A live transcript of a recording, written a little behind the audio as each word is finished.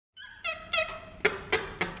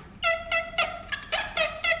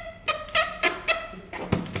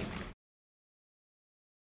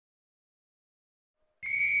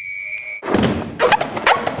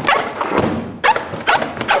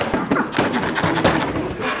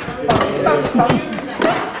Big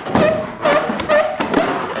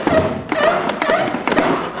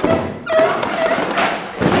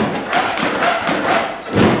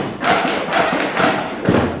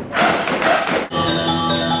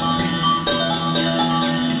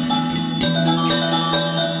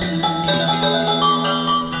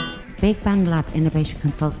Bang Lab Innovation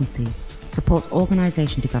Consultancy supports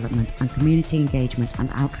organisation development and community engagement and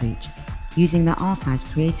outreach, using their archives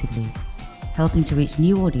creatively, helping to reach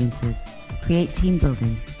new audiences, create team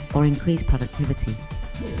building, or increase productivity.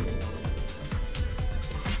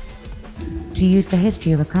 To use the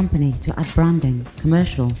history of a company to add branding,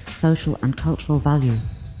 commercial, social and cultural value.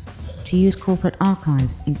 To use corporate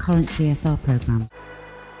archives in current CSR programme.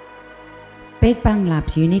 Big Bang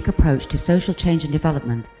Lab's unique approach to social change and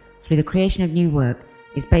development through the creation of new work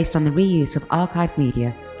is based on the reuse of archived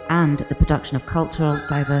media and the production of cultural,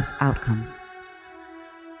 diverse outcomes.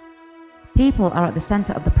 People are at the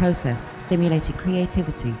centre of the process, stimulating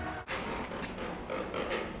creativity.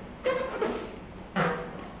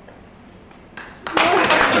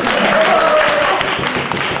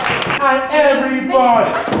 Hi,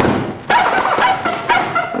 everybody!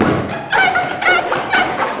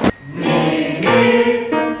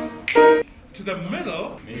 To the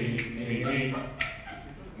middle.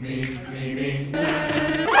 Me.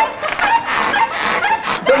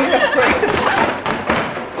 Don't be afraid.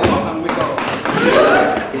 And we go.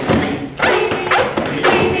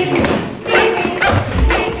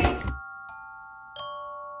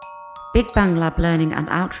 Big Bang Lab Learning and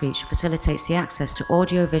Outreach facilitates the access to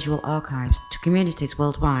audio-visual archives to communities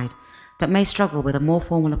worldwide that may struggle with a more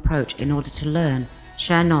formal approach in order to learn,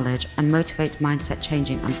 share knowledge, and motivates mindset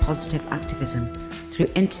changing and positive activism through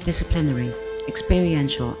interdisciplinary,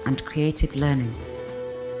 experiential, and creative learning.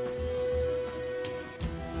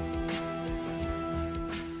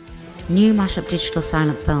 New mashup digital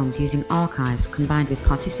silent films using archives combined with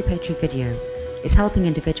participatory video is helping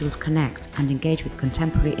individuals connect and engage with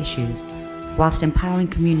contemporary issues, whilst empowering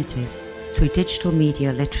communities through digital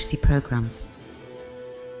media literacy programs.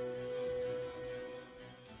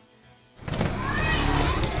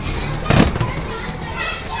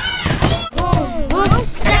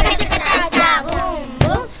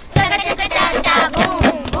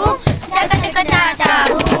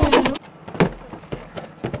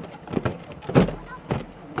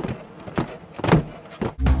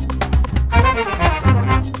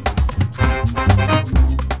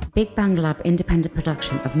 Big Bang Lab independent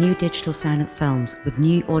production of new digital silent films with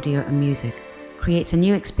new audio and music creates a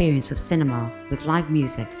new experience of cinema with live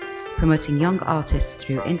music, promoting young artists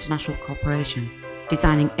through international cooperation,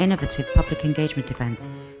 designing innovative public engagement events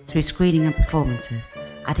through screening and performances,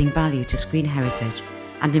 adding value to screen heritage,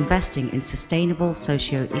 and investing in sustainable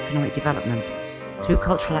socio-economic development through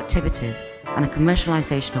cultural activities and the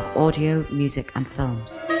commercialization of audio, music and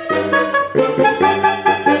films.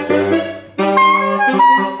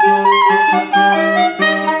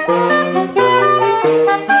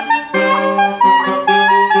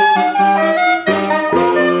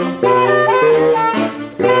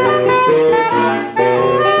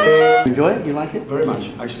 Enjoy it? You like it? Very much,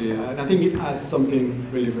 actually. And I think it adds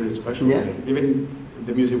something really, really special. Yeah. Really. Even if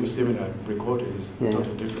the music was similar, recorded is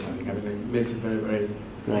totally different, I think. I mean, it makes it very, very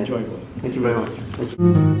enjoyable. Thank you very much. Thank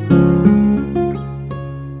you.